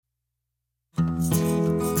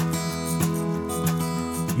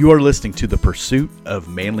You are listening to the Pursuit of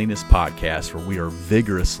Manliness podcast, where we are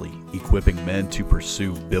vigorously equipping men to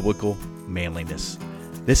pursue biblical manliness.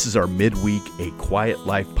 This is our midweek A Quiet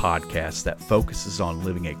Life podcast that focuses on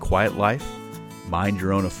living a quiet life, mind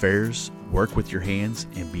your own affairs, work with your hands,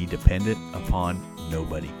 and be dependent upon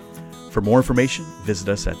nobody. For more information, visit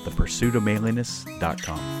us at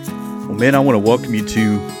thepursuitofmanliness.com. Well, men, I want to welcome you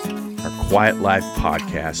to our Quiet Life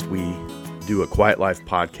podcast. We do a Quiet Life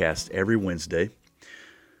podcast every Wednesday.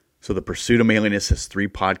 So the Pursuit of Manliness has 3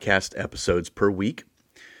 podcast episodes per week.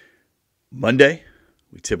 Monday,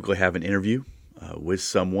 we typically have an interview with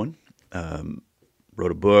someone,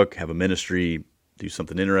 wrote a book, have a ministry, do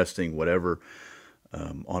something interesting, whatever.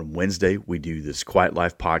 On Wednesday, we do this Quiet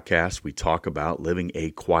Life podcast. We talk about living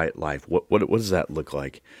a quiet life. What does that look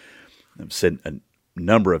like? I've said a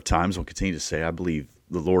number of times, I'll continue to say, I believe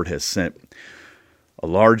the Lord has sent a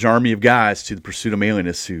large army of guys to the pursuit of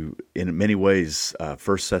manliness who, in many ways, 1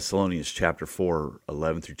 Thessalonians chapter 4,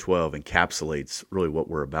 11 through 12 encapsulates really what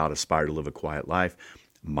we're about. Aspire to live a quiet life,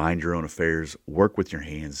 mind your own affairs, work with your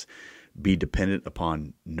hands, be dependent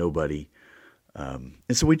upon nobody. And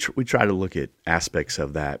so we try to look at aspects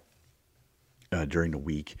of that during the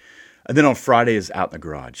week. And then on Friday is Out in the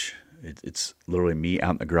Garage. It's literally me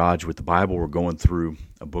out in the garage with the Bible. We're going through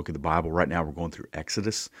a book of the Bible. Right now we're going through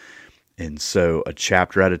Exodus. And so a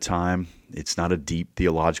chapter at a time. It's not a deep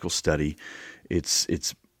theological study. It's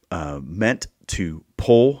meant to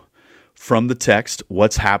pull from the text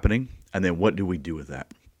what's happening, and then what do we do with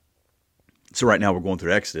that? So right now we're going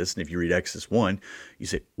through Exodus, and if you read Exodus 1, you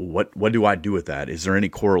say, well, what do I do with that? Is there any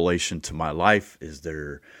correlation to my life? Is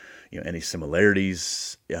there any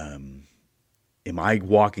similarities? Am I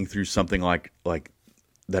walking through something like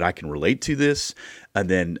that I can relate to this? And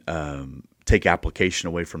then take application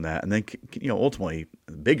away from that. And then, ultimately,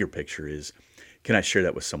 the bigger picture is, can I share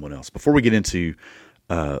that with someone else? Before we get into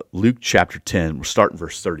Luke chapter 10, we'll start in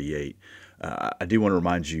verse 38. I do want to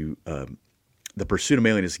remind you, the Pursuit of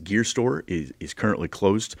Manliness gear store is currently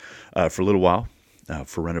closed for a little while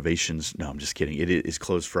for renovations. No, I'm just kidding. It is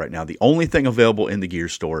closed for right now. The only thing available in the gear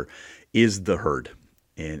store is the herd.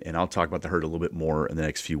 And I'll talk about the herd a little bit more in the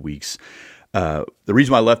next few weeks. The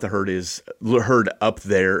reason why I left the herd up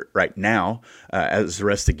there right now, as the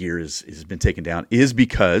rest of the gear has been taken down, is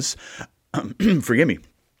because, forgive me,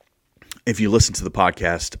 if you listen to the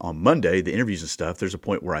podcast on Monday, the interviews and stuff, there's a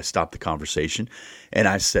point where I stop the conversation and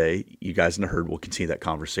I say, you guys in the herd will continue that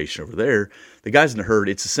conversation over there. The guys in the herd,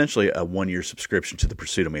 it's essentially a 1-year subscription to the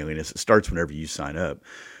Pursuit of Manliness. It starts whenever you sign up.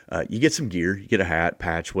 You get some gear, you get a hat,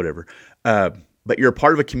 patch, whatever. But you're a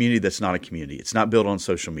part of a community that's not a community. It's not built on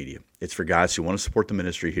social media. It's for guys who want to support the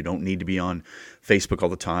ministry, who don't need to be on Facebook all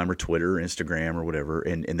the time or Twitter or Instagram or whatever.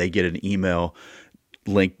 And they get an email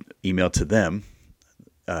to them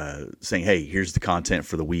saying, hey, here's the content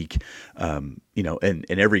for the week. And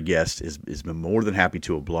every guest has been more than happy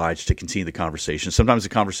to oblige to continue the conversation. Sometimes the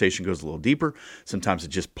conversation goes a little deeper. Sometimes it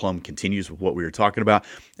just plumb continues with what we were talking about.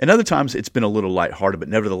 And other times it's been a little lighthearted, but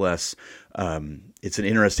nevertheless, it's an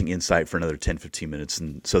interesting insight for another 10, 15 minutes.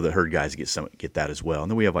 And so the herd guys get that as well.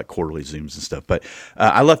 And then we have like quarterly Zooms and stuff. But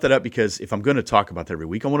I left that up because if I'm going to talk about that every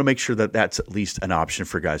week, I want to make sure that that's at least an option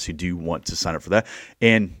for guys who do want to sign up for that.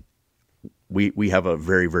 And we have a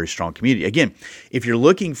very, very strong community. Again, if you're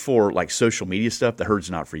looking for like social media stuff, the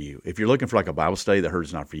herd's not for you. If you're looking for like a Bible study, the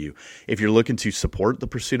herd's not for you. If you're looking to support the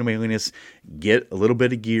Pursuit of Manliness, get a little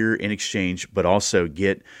bit of gear in exchange, but also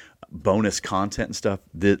get bonus content and stuff,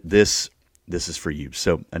 this is for you.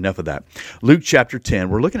 So enough of that. Luke chapter 10,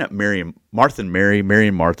 we're looking at Martha and Mary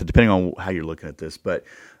and Martha, depending on how you're looking at this. But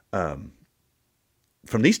from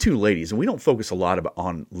these two ladies, and we don't focus a lot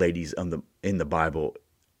on ladies in the Bible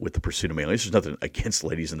with the Pursuit of Manliness. There's nothing against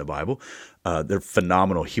ladies in the Bible. They're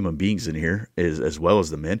phenomenal human beings in here as well as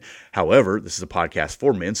the men. However, this is a podcast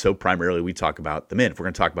for men, so primarily we talk about the men. If we're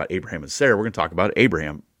going to talk about Abraham and Sarah, we're going to talk about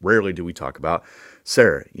Abraham. Rarely do we talk about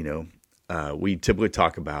Sarah. We typically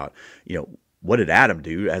talk about, what did Adam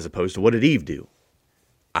do as opposed to what did Eve do?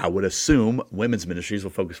 I would assume women's ministries will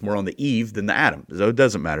focus more on the Eve than the Adam, so it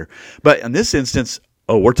doesn't matter. But in this instance,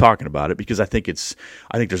 we're talking about it because I think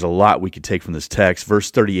there's a lot we could take from this text.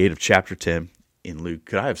 Verse 38 of chapter 10 in Luke.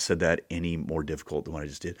 Could I have said that any more difficult than what I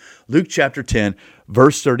just did? Luke chapter 10,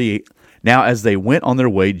 verse 38. Now, as they went on their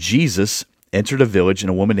way, Jesus entered a village, and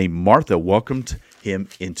a woman named Martha welcomed him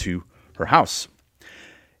into her house.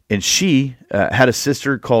 And she had a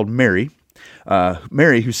sister called Mary,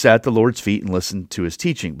 who sat at the Lord's feet and listened to his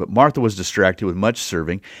teaching. But Martha was distracted with much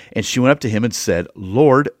serving, and she went up to him and said,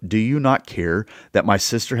 Lord, do you not care that my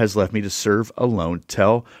sister has left me to serve alone?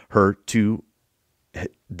 Tell her to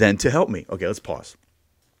help me. Okay, let's pause.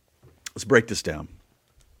 Let's break this down.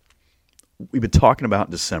 we've been talking about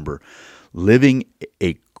in December, living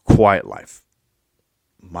a quiet life,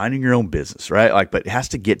 minding your own business, right? Like, but it has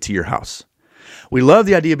to get to your house. We love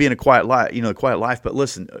the idea of being a quiet life, but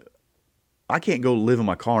listen, I can't go live in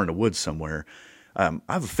my car in the woods somewhere. I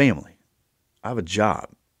have a family. I have a job.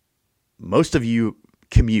 Most of you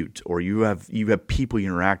commute, or you have people you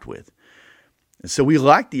interact with. And so we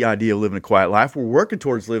like the idea of living a quiet life. We're working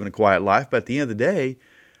towards living a quiet life, but at the end of the day,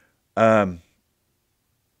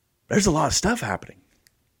 there's a lot of stuff happening.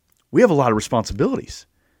 We have a lot of responsibilities.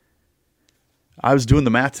 I was doing the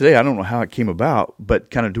math today. I don't know how it came about, but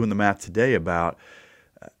kind of doing the math today about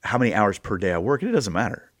how many hours per day I work, and it doesn't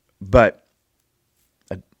matter. But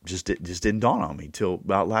it just didn't dawn on me till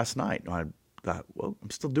about last night. I thought, well, I'm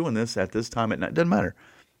still doing this at this time at night. It doesn't matter.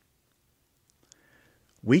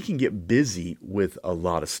 We can get busy with a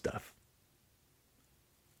lot of stuff.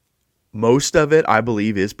 Most of it, I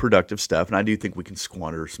believe, is productive stuff, and I do think we can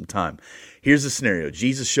squander some time. Here's the scenario.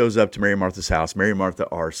 Jesus shows up to Mary and Martha's house. Mary and Martha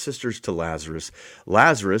are sisters to Lazarus.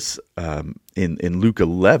 Lazarus, in Luke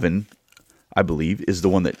 11, I believe, is the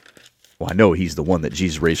one that, well, I know he's the one that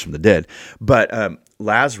Jesus raised from the dead, but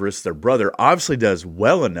Lazarus, their brother, obviously does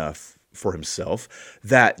well enough for himself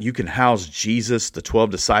that you can house Jesus, the 12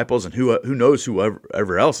 disciples, and who knows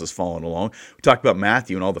whoever else is following along. We talked about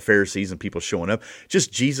Matthew and all the Pharisees and people showing up.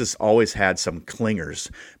 Just Jesus always had some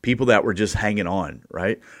clingers, people that were just hanging on,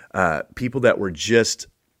 right? People that were just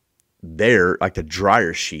there, like the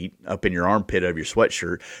dryer sheet up in your armpit of your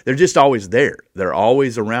sweatshirt. They're just always there. They're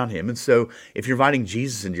always around him. And so if you're inviting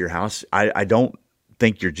Jesus into your house, I don't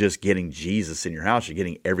think you're just getting Jesus in your house. You're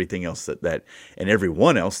getting everything else that and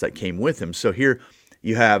everyone else that came with him. So here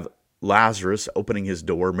you have Lazarus opening his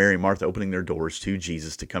door, Mary and Martha opening their doors to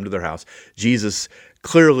Jesus to come to their house. Jesus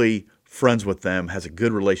clearly friends with them, has a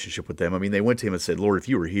good relationship with them. I mean, they went to him and said, Lord, if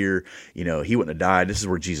you were here, he wouldn't have died. This is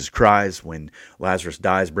where Jesus cries when Lazarus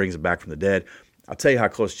dies, brings him back from the dead. I'll tell you how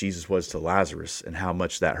close Jesus was to Lazarus and how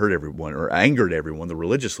much that hurt everyone or angered everyone, the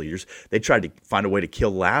religious leaders. They tried to find a way to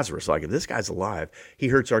kill Lazarus. Like, if this guy's alive, he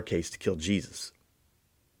hurts our case to kill Jesus.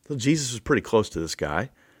 So Jesus was pretty close to this guy.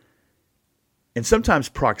 And sometimes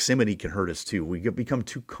proximity can hurt us too. We become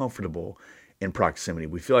too comfortable in proximity.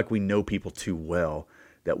 We feel like we know people too well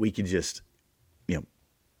that we can just,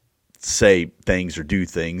 say things or do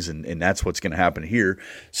things, and that's what's going to happen here,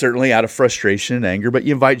 certainly out of frustration and anger. But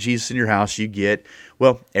you invite Jesus in your house, you get,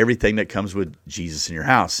 everything that comes with Jesus in your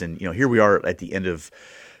house. And, here we are at the end of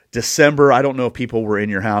December. I don't know if people were in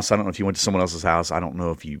your house. I don't know if you went to someone else's house. I don't know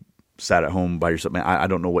if you sat at home by yourself. I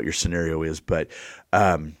don't know what your scenario is, but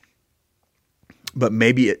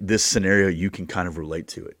maybe this scenario, you can kind of relate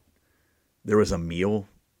to it. There was a meal.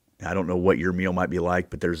 I don't know what your meal might be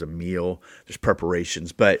like, but there's a meal, there's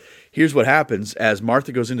preparations. But here's what happens as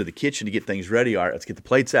Martha goes into the kitchen to get things ready. All right, let's get the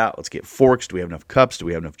plates out. Let's get forks. Do we have enough cups? Do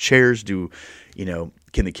we have enough chairs? Can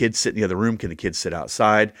the kids sit in the other room? Can the kids sit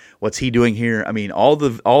outside? What's he doing here? I mean, all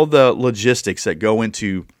the logistics that go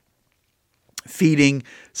into feeding,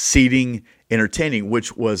 seating, entertaining,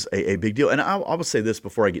 which was a big deal. And I will say this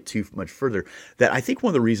before I get too much further, that I think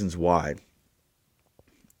one of the reasons why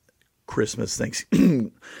Christmas,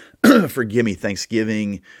 Thanksgiving,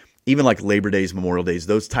 even like Labor Days, Memorial Days,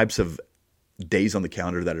 those types of days on the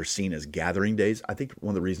calendar that are seen as gathering days, I think one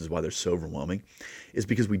of the reasons why they're so overwhelming is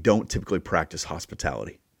because we don't typically practice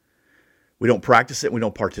hospitality. We don't practice it. We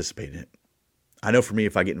don't participate in it. I know for me,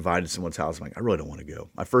 if I get invited to someone's house, I'm like, I really don't want to go.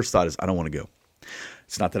 My first thought is, I don't want to go.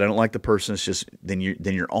 It's not that I don't like the person. It's just then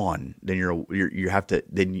you're on. Then you have to.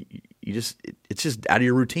 Then you just it's just out of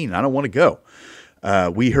your routine. I don't want to go.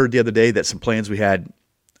 We heard the other day that some plans we had,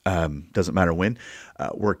 doesn't matter when,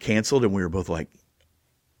 were canceled, and we were both like,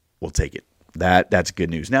 we'll take it. That's good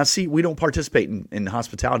news. Now, see, we don't participate in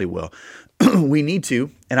hospitality well. We need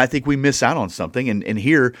to, and I think we miss out on something, and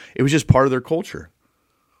here, it was just part of their culture.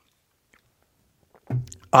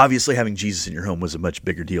 Obviously, having Jesus in your home was a much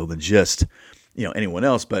bigger deal than just, anyone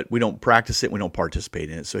else, but we don't practice it, we don't participate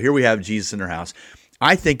in it. So here we have Jesus in their house.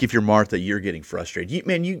 I think if you're Martha, you're getting frustrated.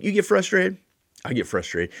 You get frustrated? I get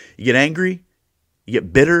frustrated. You get angry. You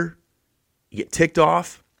get bitter. You get ticked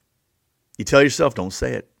off. You tell yourself, don't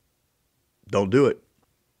say it. Don't do it.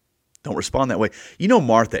 Don't respond that way.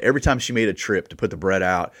 Martha, every time she made a trip to put the bread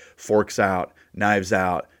out, forks out, knives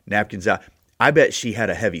out, napkins out, I bet she had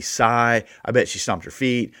a heavy sigh. I bet she stomped her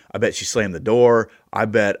feet. I bet she slammed the door. I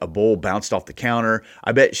bet a bowl bounced off the counter.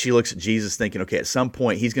 I bet she looks at Jesus thinking, okay, at some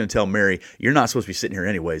point he's going to tell Mary, you're not supposed to be sitting here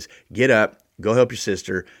anyways. Get up. Go help your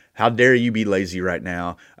sister. How dare you be lazy right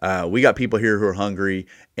now? We got people here who are hungry,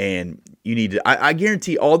 and you need to. I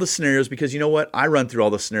guarantee all the scenarios, because you know what? I run through all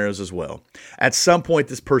the scenarios as well. At some point,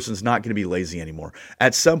 this person's not going to be lazy anymore.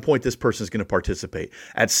 At some point, this person's going to participate.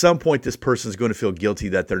 At some point, this person's going to feel guilty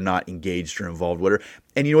that they're not engaged or involved with her.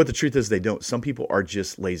 And you know what the truth is? They don't. Some people are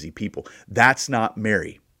just lazy people. That's not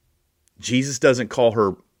Mary. Jesus doesn't call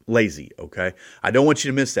her lazy, okay? I don't want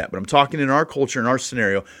you to miss that, but I'm talking in our culture, in our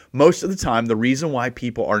scenario, most of the time, the reason why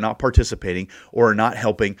people are not participating or are not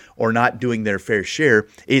helping or not doing their fair share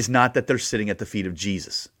is not that they're sitting at the feet of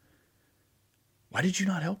Jesus. Why did you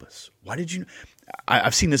not help us? Why did you?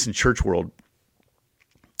 I've seen this in church world,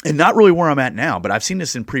 and not really where I'm at now, but I've seen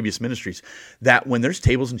this in previous ministries, that when there's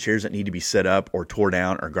tables and chairs that need to be set up or tore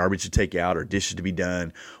down or garbage to take out or dishes to be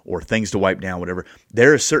done or things to wipe down, whatever,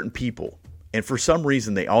 there are certain people, and for some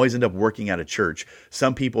reason, they always end up working at a church.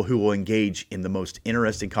 Some people who will engage in the most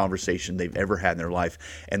interesting conversation they've ever had in their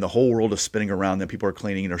life, and the whole world is spinning around them. People are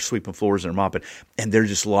cleaning and they're sweeping floors and they're mopping, and they're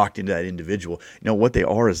just locked into that individual. You know, what they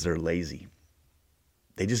are is they're lazy.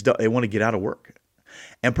 They want to get out of work.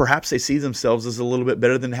 And perhaps they see themselves as a little bit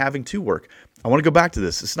better than having to work. I want to go back to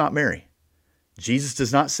this. It's not Mary. Jesus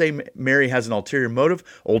does not say Mary has an ulterior motive.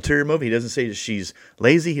 He doesn't say that she's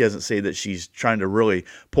lazy. He doesn't say that she's trying to really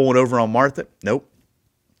pull it over on Martha. Nope.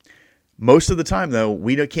 Most of the time, though,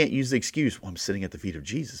 we can't use the excuse, well, I'm sitting at the feet of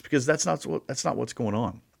Jesus, because that's not what's going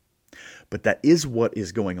on. But that is what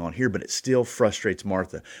is going on here, but it still frustrates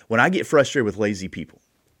Martha. When I get frustrated with lazy people,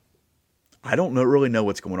 I don't really know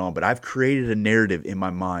what's going on, but I've created a narrative in my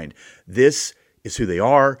mind. This is who they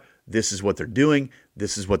are. This is what they're doing.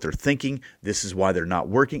 This is what they're thinking. This is why they're not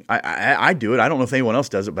working. I do it. I don't know if anyone else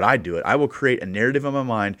does it, but I do it. I will create a narrative in my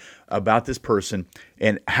mind about this person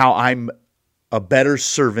and how I'm a better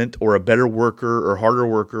servant or a better worker or harder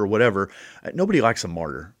worker or whatever. Nobody likes a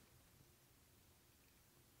martyr.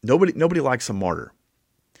 Nobody likes a martyr.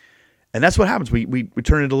 And that's what happens. We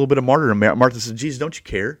turn into a little bit of martyrdom. Martha said, Jesus, don't you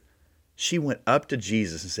care? She went up to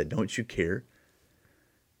Jesus and said, don't you care?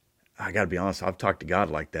 I got to be honest, I've talked to God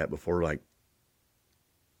like that before. Like,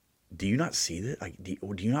 do you not see that? Like,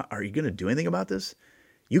 are you going to do anything about this?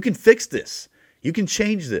 You can fix this. You can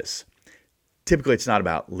change this. Typically, it's not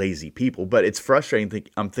about lazy people, but it's frustrating.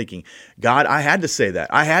 I'm thinking, God, I had to say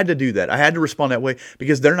that. I had to do that. I had to respond that way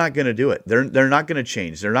because they're not going to do it. They're not going to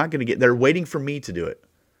change. They're waiting for me to do it.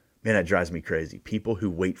 Man, that drives me crazy. People who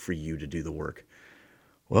wait for you to do the work.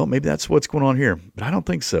 Well, maybe that's what's going on here, but I don't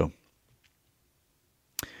think so.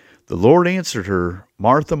 The Lord answered her,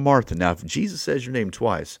 Martha, Martha. Now, if Jesus says your name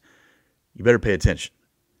twice, you better pay attention.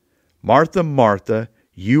 Martha, Martha,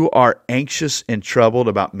 you are anxious and troubled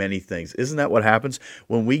about many things. Isn't that what happens?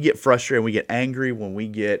 When we get frustrated, we get angry, when we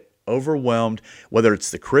get overwhelmed, whether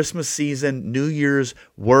it's the Christmas season, New Year's,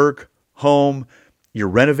 work, home, you're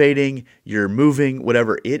renovating, you're moving,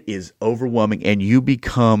 whatever, it is overwhelming, and you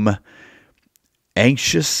become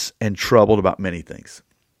anxious and troubled about many things.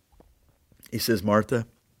 He says, Martha,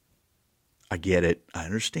 I get it. I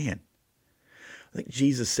understand. I think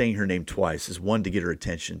Jesus saying her name twice is one, to get her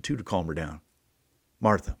attention, two, to calm her down.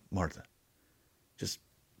 Martha, Martha,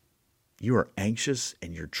 you are anxious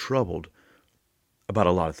and you're troubled about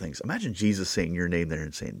a lot of things. Imagine Jesus saying your name there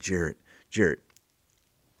and saying, Jarrett,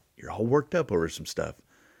 you're all worked up over some stuff.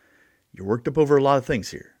 You're worked up over a lot of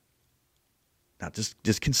things here. Now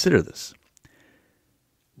just consider this.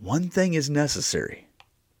 One thing is necessary.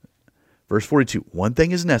 Verse 42, one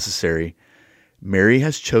thing is necessary. Mary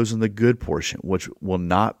has chosen the good portion, which will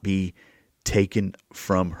not be taken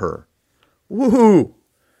from her. Woohoo!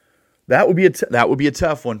 That would be a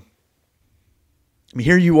tough one. I mean,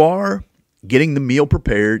 here you are, getting the meal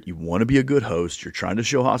prepared. You want to be a good host. You're trying to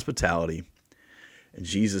show hospitality. And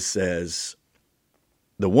Jesus says,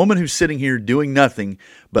 the woman who's sitting here doing nothing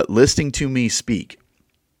but listening to me speak,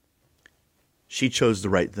 she chose the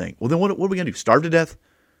right thing. Well, then what are we going to do? Starve to death?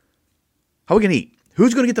 How are we going to eat?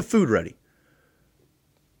 Who's going to get the food ready?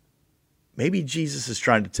 Maybe Jesus is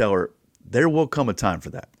trying to tell her there will come a time for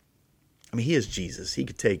that. I mean, he is Jesus. He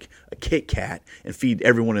could take a Kit Kat and feed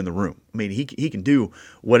everyone in the room. I mean, he can do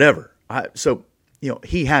whatever.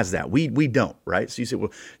 He has that. We don't, right? So you say,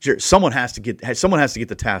 well, Jared, someone has to get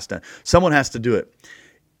the task done. Someone has to do it.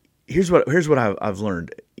 Here's what I've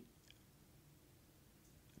learned.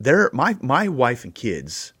 My wife and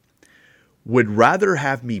kids would rather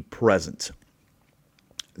have me present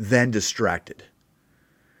than distracted.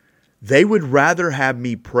 They would rather have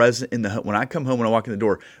me present when I come home, when I walk in the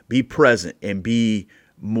door, be present and be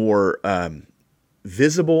more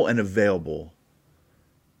visible and available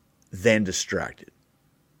than distracted.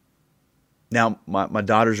 Now, my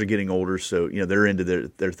daughters are getting older, so they're into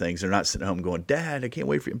their things. They're not sitting home going, "Dad, I can't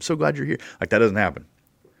wait for you. I'm so glad you're here." Like, that doesn't happen.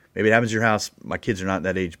 Maybe it happens at your house. My kids are not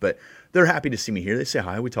that age, but they're happy to see me here. They say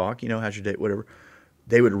hi, we talk, how's your day, whatever.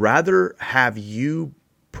 They would rather have you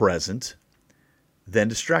present than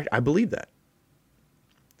distract. I believe that.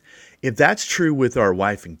 If that's true with our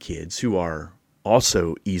wife and kids, who are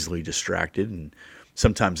also easily distracted and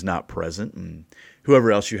sometimes not present, and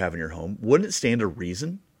whoever else you have in your home, wouldn't it stand to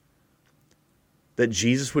reason that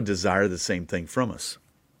Jesus would desire the same thing from us?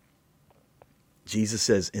 Jesus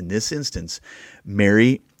says, in this instance,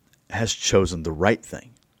 Mary has chosen the right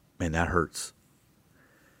thing. Man, that hurts.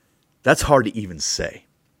 That's hard to even say.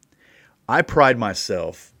 I pride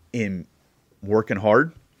myself in working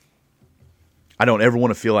hard. I don't ever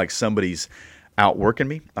want to feel like somebody's outworking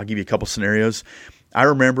me. I'll give you a couple scenarios. I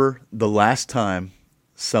remember the last time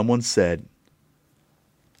someone said,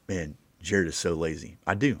 "Man, Jared is so lazy."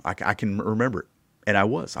 I do. I can remember it. And I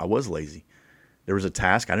was lazy. There was a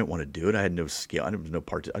task. I didn't want to do it. I had no skill. I was no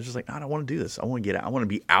part. I was just like, "No, I don't want to do this. I want to get out. I want to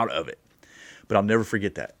be out of it." But I'll never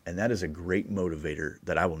forget that. And that is a great motivator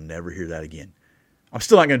that I will never hear that again. I'm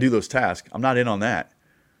still not going to do those tasks. I'm not in on that.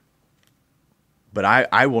 But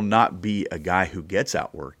I will not be a guy who gets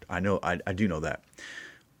outworked. I know. I do know that.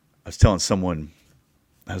 I was telling someone,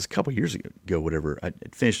 that was a couple years ago, whatever. I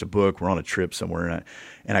finished a book. We're on a trip somewhere,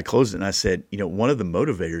 and I closed it, and I said, one of the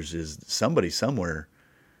motivators is somebody somewhere.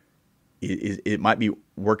 It might be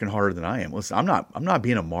working harder than I am. Listen, I'm not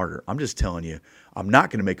being a martyr. I'm just telling you, I'm not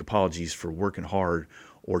going to make apologies for working hard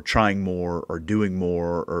or trying more or doing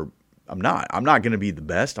more. Or I'm not going to be the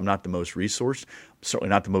best. I'm not the most resourced. I'm certainly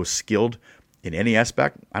not the most skilled in any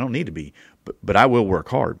aspect. I don't need to be, but I will work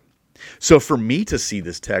hard. So for me to see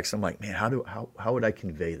this text, I'm like, man, how would I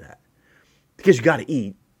convey that? Because you got to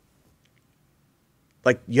eat.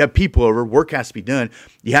 Like, you have people over, work has to be done.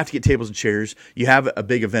 You have to get tables and chairs. You have a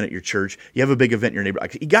big event at your church. You have a big event in your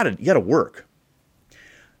neighborhood. You got to work.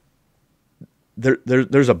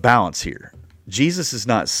 There's a balance here. Jesus is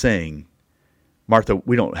not saying, "Martha,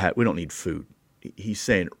 we don't need food." He's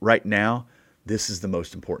saying, right now, this is the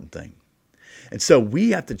most important thing. And so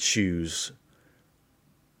we have to choose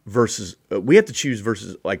versus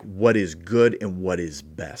like what is good and what is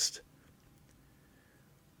best.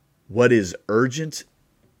 What is urgent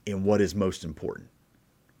and what is most important.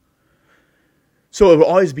 So it will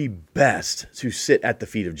always be best to sit at the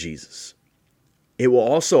feet of Jesus. It will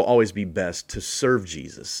also always be best to serve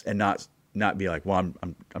Jesus and not be like, "Well,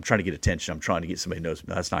 I'm trying to get attention. I'm trying to get somebody to notice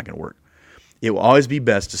me." That's not going to work. It will always be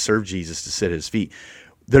best to serve Jesus, to sit at his feet.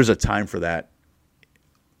 There's a time for that.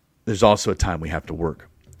 There's also a time we have to work.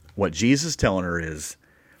 What Jesus is telling her is,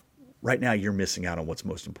 right now you're missing out on what's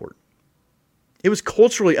most important. It was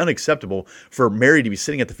culturally unacceptable for Mary to be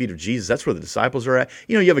sitting at the feet of Jesus. That's where the disciples are at.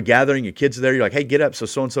 You have a gathering, your kids are there. You're like, "Hey, get up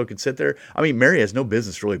so and so can sit there." I mean, Mary has no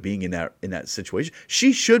business really being in that situation.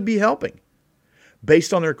 She should be helping.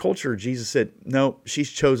 Based on their culture, Jesus said, "No, she's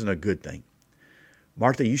chosen a good thing.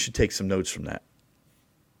 Martha, you should take some notes from that."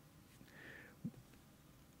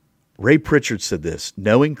 Ray Pritchard said this: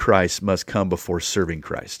 "Knowing Christ must come before serving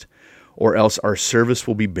Christ, or else our service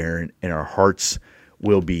will be barren and our hearts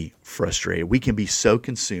will be frustrated." We can be so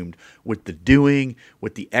consumed with the doing,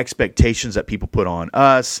 with the expectations that people put on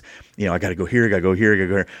us. I got to go here, I got to go here, I got to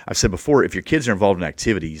go here. I've said before, if your kids are involved in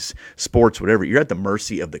activities, sports, whatever, you're at the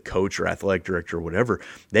mercy of the coach or athletic director or whatever.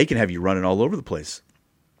 They can have you running all over the place.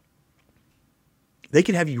 They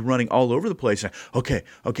can have you running all over the place. Okay,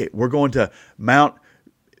 we're going to Mount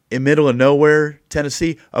in middle of nowhere,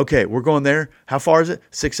 Tennessee. Okay, we're going there. How far is it?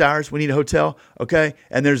 6 hours. We need a hotel. Okay,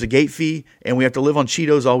 and there's a gate fee, and we have to live on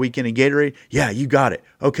Cheetos all weekend and Gatorade. Yeah, you got it.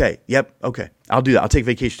 Okay, yep, okay. I'll do that. I'll take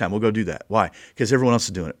vacation time. We'll go do that. Why? Because everyone else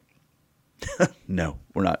is doing it. No,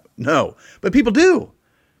 we're not. No, but people do.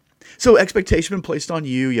 So expectation been placed on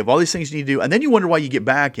you. You have all these things you need to do, and then you wonder why you get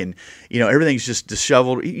back and everything's just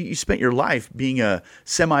disheveled. You spent your life being a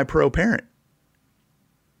semi-pro parent.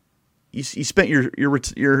 You spent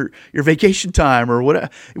your vacation time or whatever.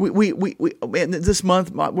 Man, this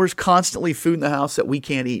month there's constantly food in the house that we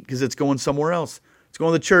can't eat because it's going somewhere else. It's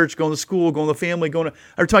going to the church, going to school, going to the family,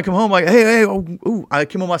 every time I come home, like, hey, I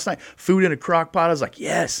came home last night, food in a crock pot. I was like,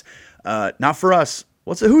 yes, not for us.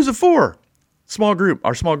 Who's it for? Small group.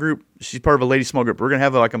 Our small group, she's part of a lady small group. We're going to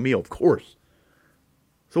have like a meal, of course.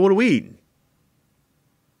 So what do we eat?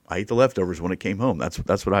 I ate the leftovers when it came home.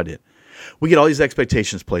 That's what I did. We get all these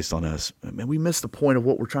expectations placed on us. Man, we miss the point of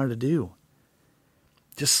what we're trying to do.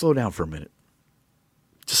 Just slow down for a minute.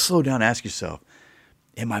 Just slow down and ask yourself,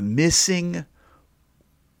 am I missing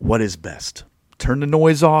what is best? Turn the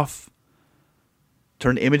noise off.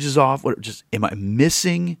 Turn the images off. Am I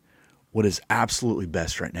missing what is absolutely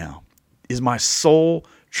best right now? Is my soul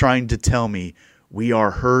trying to tell me we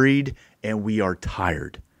are hurried and we are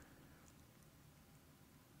tired?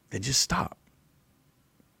 Then just stop.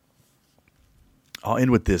 I'll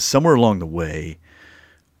end with this. Somewhere along the way,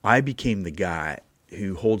 I became the guy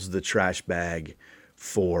who holds the trash bag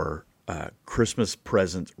for Christmas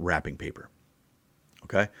present wrapping paper.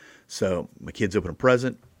 Okay? So my kids open a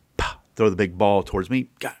present, throw the big ball towards me.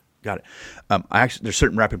 Got it. There's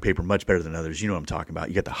certain wrapping paper much better than others. You know what I'm talking about.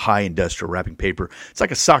 You got the high industrial wrapping paper. It's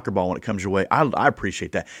like a soccer ball when it comes your way. I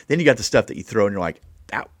appreciate that. Then you got the stuff that you throw and you're like,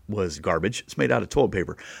 that was garbage. It's made out of toilet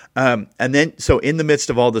paper. And then, so in the midst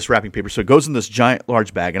of all this wrapping paper, so it goes in this giant,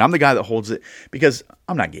 large bag, and I'm the guy that holds it because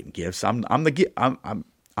I'm not getting gifts.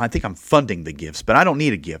 I think I'm funding the gifts, but I don't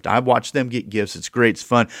need a gift. I watch them get gifts. It's great. It's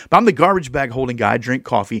fun. But I'm the garbage bag holding guy. I drink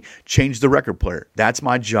coffee, change the record player. That's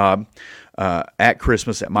my job at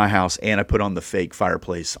Christmas at my house, and I put on the fake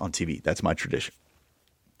fireplace on TV. That's my tradition.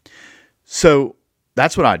 So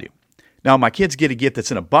that's what I do. Now, my kids get a gift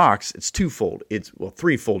that's in a box. It's twofold. It's,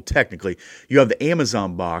 threefold technically. You have the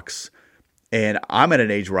Amazon box, and I'm at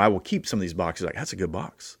an age where I will keep some of these boxes. Like, that's a good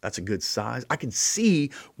box. That's a good size. I can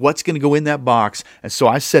see what's going to go in that box, and so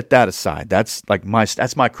I set that aside. That's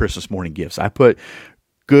my Christmas morning gifts. I put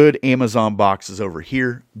good Amazon boxes over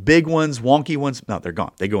here. Big ones, wonky ones, no, they're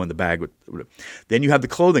gone. They go in the bag. Then you have the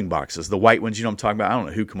clothing boxes, the white ones. You know what I'm talking about? I don't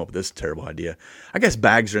know who came up with this terrible idea. I guess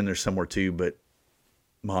bags are in there somewhere too, but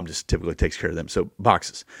Mom just typically takes care of them. So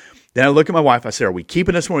boxes. Then I look at my wife. I say, are we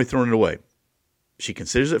keeping this one or are we throwing it away? She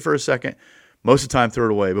considers it for a second. Most of the time, throw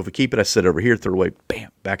it away. But if we keep it, I set it over here, throw it away,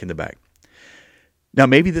 bam, back in the bag. Now,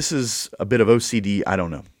 maybe this is a bit of OCD. I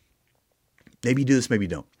don't know. Maybe you do this, maybe you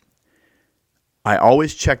don't. I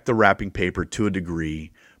always check the wrapping paper to a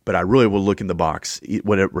degree, but I really will look in the box,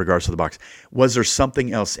 regardless of the box. Was there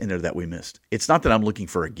something else in there that we missed? It's not that I'm looking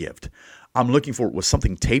for a gift. I'm looking for, was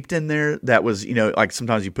something taped in there that was, like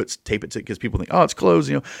sometimes you tape it because people think, oh, it's closed,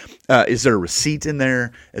 is there a receipt in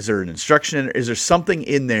there? Is there an instruction in there? Is there something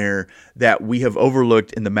in there that we have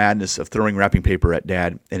overlooked in the madness of throwing wrapping paper at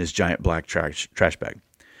Dad in his giant black trash bag?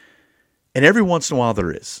 And every once in a while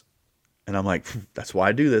there is. And I'm like, that's why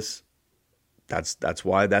I do this. That's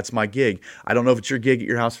why that's my gig. I don't know if it's your gig at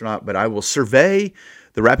your house or not, but I will survey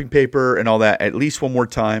the wrapping paper and all that at least one more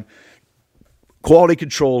time. Quality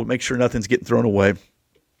control, make sure nothing's getting thrown away.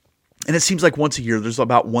 And it seems like once a year, there's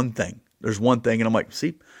about one thing. There's one thing, and I'm like,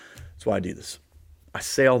 see, that's why I do this. I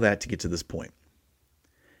say all that to get to this point.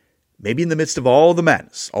 Maybe in the midst of all the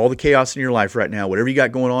madness, all the chaos in your life right now, whatever you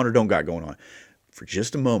got going on or don't got going on, for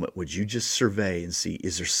just a moment, would you just survey and see,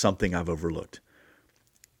 is there something I've overlooked?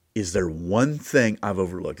 Is there one thing I've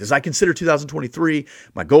overlooked? As I consider 2023,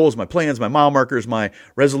 my goals, my plans, my mile markers, my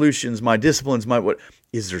resolutions, my disciplines,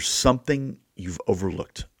 is there something you've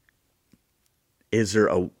overlooked? Is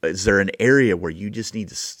there an area where you just need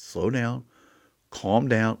to slow down, calm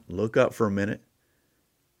down, look up for a minute,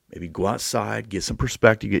 maybe go outside, get some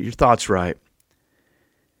perspective, get your thoughts right,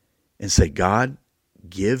 and say, God,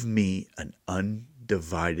 give me an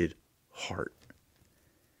undivided heart.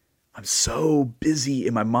 I'm so busy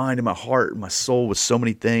in my mind and my heart and my soul with so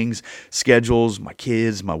many things, schedules, my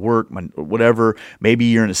kids, my work, my whatever. Maybe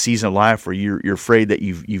you're in a season of life where you're afraid that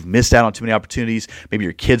you've missed out on too many opportunities. Maybe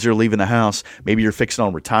your kids are leaving the house. Maybe you're fixing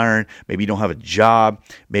on retiring. Maybe you don't have a job.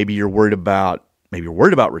 Maybe you're worried about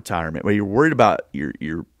retirement. Maybe you're worried about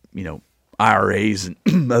your IRAs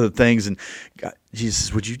and other things. And God,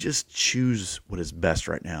 Jesus, would you just choose what is best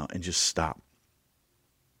right now and just stop?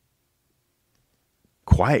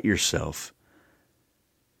 Quiet yourself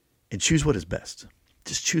and choose what is best.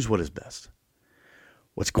 Just choose what is best.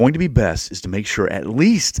 What's going to be best is to make sure at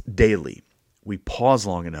least daily we pause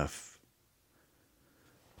long enough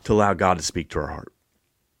to allow God to speak to our heart.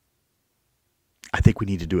 I think we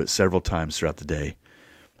need to do it several times throughout the day.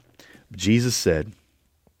 Jesus said,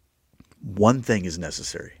 one thing is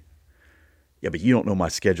necessary. Yeah, but you don't know my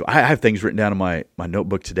schedule. I have things written down in my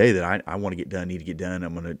notebook today that I want to get done, need to get done.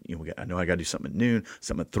 I'm going to, I know I got to do something at noon,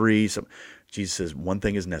 something at 3. Jesus says one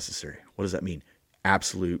thing is necessary. What does that mean?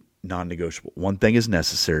 Absolute, non-negotiable. One thing is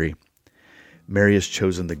necessary. Mary has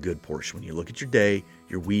chosen the good portion. When you look at your day,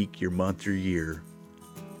 your week, your month, your year,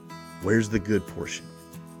 where's the good portion?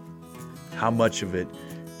 How much of it,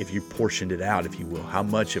 if you portioned it out, if you will, how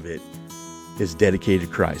much of it is dedicated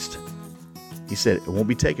to Christ? He said it won't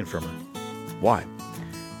be taken from her. Why?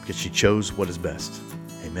 Because she chose what is best.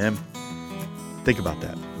 Amen. Think about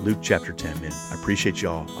that. Luke chapter 10, man. I appreciate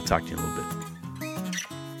y'all. I'll talk to you in a little bit.